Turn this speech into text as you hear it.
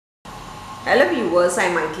Hello viewers, I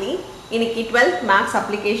am Maitli. இன்னைக்கு 12th maths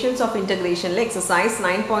applications of integration exercise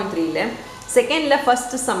 9.3 ல second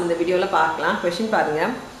first sum இந்த வீடியோல பார்க்கலாம். question பாருங்க.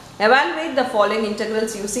 Evaluate the following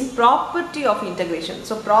integrals using property of integration.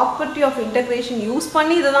 So property of integration use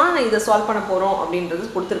பண்ணி இத solve பண்ண போறோம் அப்படின்றது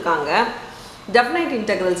கொடுத்திருக்காங்க. Definite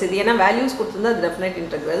integrals இது என்ன values கொடுத்திருந்தா definite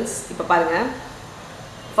integrals. இப்போ பாருங்க.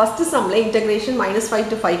 First sum ல integration -5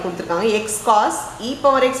 to 5 கொடுத்திருக்காங்க. x cos e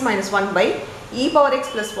power x minus 1 by e power x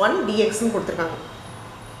plus 1 dx னு கொடுத்திருக்காங்க.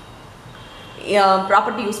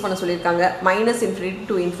 property யூஸ் பண்ண சொல்லிருக்காங்க minus infinity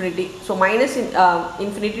to infinity. So minus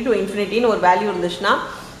infinity to infinity னு ஒரு வேல்யூ இருந்துச்சுனா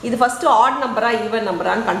இது ஃபர்ஸ்ட் odd நம்பரா ஈவன்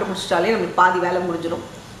நம்பரான்னு கண்டுபிடிச்சாலே நமக்கு பாதி வேலை முடிஞ்சிரும்.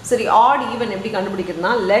 சரி odd ஈவன் எப்படி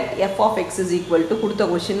கண்டுபிடிக்கிறதுனா let f of x is equal to கொடுத்த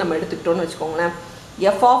क्वेश्चन நம்ம எடுத்துக்கிட்டோம்னு வெச்சுக்கோங்களேன்.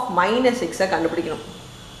 f of minus x கண்டுபிடிக்கணும்.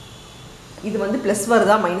 இது வந்து பிளஸ்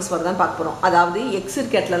வருதா மைனஸ் வருதான்னு பார்க்க போறோம். அதாவது x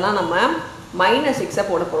இருக்க இடத்துலலாம் நம்ம minus x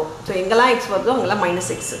போட போறோம். சோ எங்கலாம் x வருதோ அங்கலாம் minus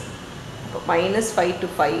x. அப்ப -5 to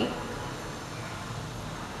 5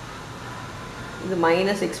 இது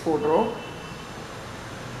minus x போடுறோம்.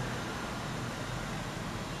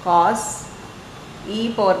 cos e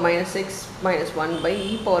power minus x minus 1 by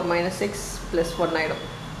e power minus x plus 1 ஆயிடும்.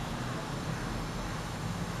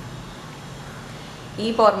 e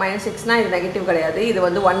power minus x னா இது நெகட்டிவ் கிடையாது. இது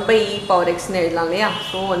வந்து 1 by e power x னு எழுதலாம் இல்லையா?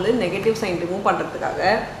 சோ வந்து நெகட்டிவ் சைன் ரிமூவ் பண்றதுக்காக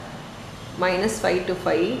 -5 to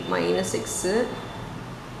 5 minus x.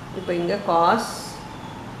 இப்போ இங்க cos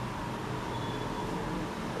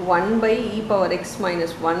 1 by e power x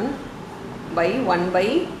minus 1 by 1 by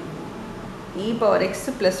e power x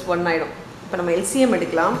plus 1 ஆயிடும். இப்போ நம்ம LCM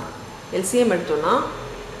எடுக்கலாம். LCM எடுத்தோம்னா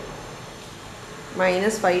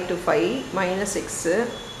 -5 to 5 minus x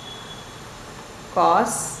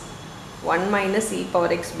cos 1 minus e power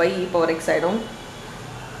x by e power x ஆயிடும்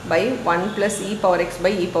by 1 plus e power x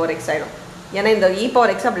by e power x ஆயிடும். ஏன்னா இந்த e power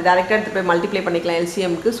x அப்படி டைரக்டா எடுத்து போய் மல்டிப்ளை பண்ணிக்கலாம்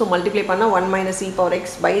LCM க்கு. சோ மல்டிப்ளை பண்ணா 1 minus e power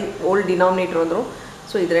x by whole denominator வந்துரும்.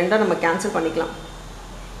 சோ இது ரெண்டும் நம்ம கேன்சல் பண்ணிக்கலாம்.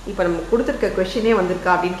 இப்போ நம்ம கொடுத்திருக்க क्वेश्चनே வந்திருக்கா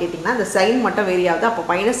அப்படினு கேட்டிங்கனா அந்த சைன் மட்டும் வேரி ஆகுது. அப்ப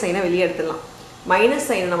மைனஸ் சைனை வெளிய எடுத்துடலாம். மைனஸ்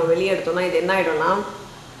சைனை நம்ம வெளிய எடுத்தோம்னா இது என்ன ஆயிடும்னா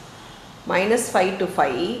 -5 to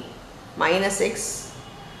 5 minus x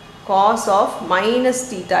cos of minus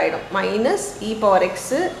theta ஆயிடும். minus e power x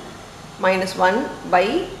minus 1 by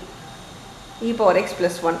e power x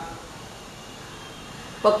plus 1.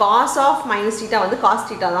 இப்போ cos of minus theta வந்து cos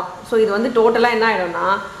theta தான். ஸோ இது வந்து டோட்டலாக என்ன ஆகிடும்னா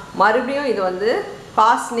மறுபடியும் இது வந்து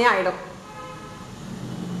காஸ்னே ஆகிடும்.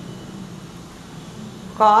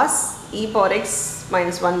 cos e power x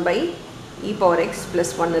minus 1 by e power x plus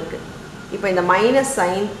 1 இருக்குது. இப்போ இந்த மைனஸ்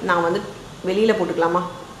சைன் நான் வந்து வெளியில் போட்டுக்கலாமா?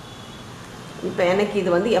 இப்போ எனக்கு இது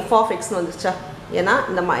வந்து f of x வந்துச்சா? ஏன்னா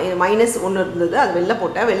இந்த மைனஸ் ஒன்று இருந்தது அது வெளில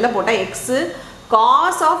போட்டால் x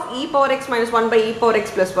cos of e power x minus 1 by e power x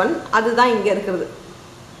plus 1 அதுதான் இங்கே இருக்கிறது.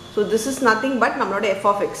 So this is nothing but நம்மளோட f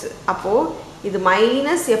of x. அப்போ இது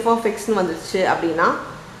minus f of x னு வந்துருச்சு அப்படின்னா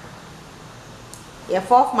f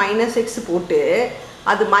of minus x போட்டு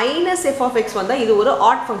அது minus f of x வந்தா இது ஒரு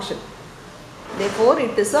odd function. Therefore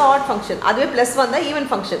it is a odd function. அதுவே plus வந்தா even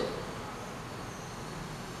function.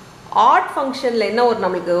 odd functionல என்ன ஒரு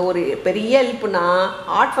நமக்கு ஒரு பெரிய ஹெல்ப்னா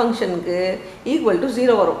odd functionக்கு equal to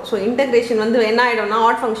 0 வரும். So integration வந்து என்ன ஆயிடும்னா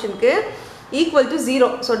odd functionக்கு equal to 0.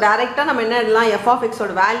 So டைரக்டா நம்ம என்ன எழுதலாம் f of x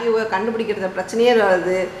ஓட வேல்யூவை கண்டுபிடிக்கிறது பிரச்சனையே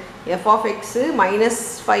வராது. f of x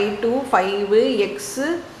 -5 to 5 x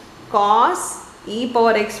cos e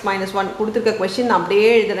power x minus 1 கொடுத்திருக்க क्वेश्चन நான் அப்படியே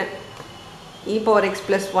எழுதுறேன். e power x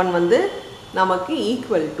plus 1 வந்து நமக்கு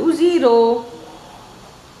equal to 0.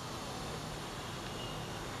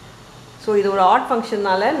 ஸோ இது ஒரு ஆட்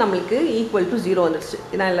ஃபங்க்ஷனால நம்மளுக்கு ஈக்குவல் டு 0 வந்துடுச்சு.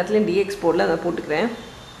 நான் எல்லாத்துலேயும் dx போர்டில் அதை போட்டுக்கிறேன்.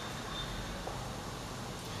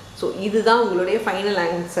 ஸோ இதுதான் உங்களுடைய ஃபைனல்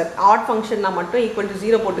ஆன்சர். ஆட் ஃபங்க்ஷன்னா மட்டும் ஈக்குவல் டு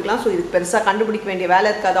 0 போட்டுக்கலாம். ஸோ இதுக்கு பெருசாக கண்டுபிடிக்க வேண்டிய வேலை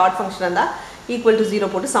இருக்காது. ஆட் ஃபங்க்ஷன் இருந்தால் ஈக்குவல் டு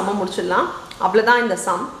 0 போட்டு சம்ம முடிச்சிடலாம். அவ்வளோதான் இந்த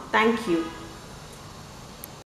சம். தேங்க்யூ.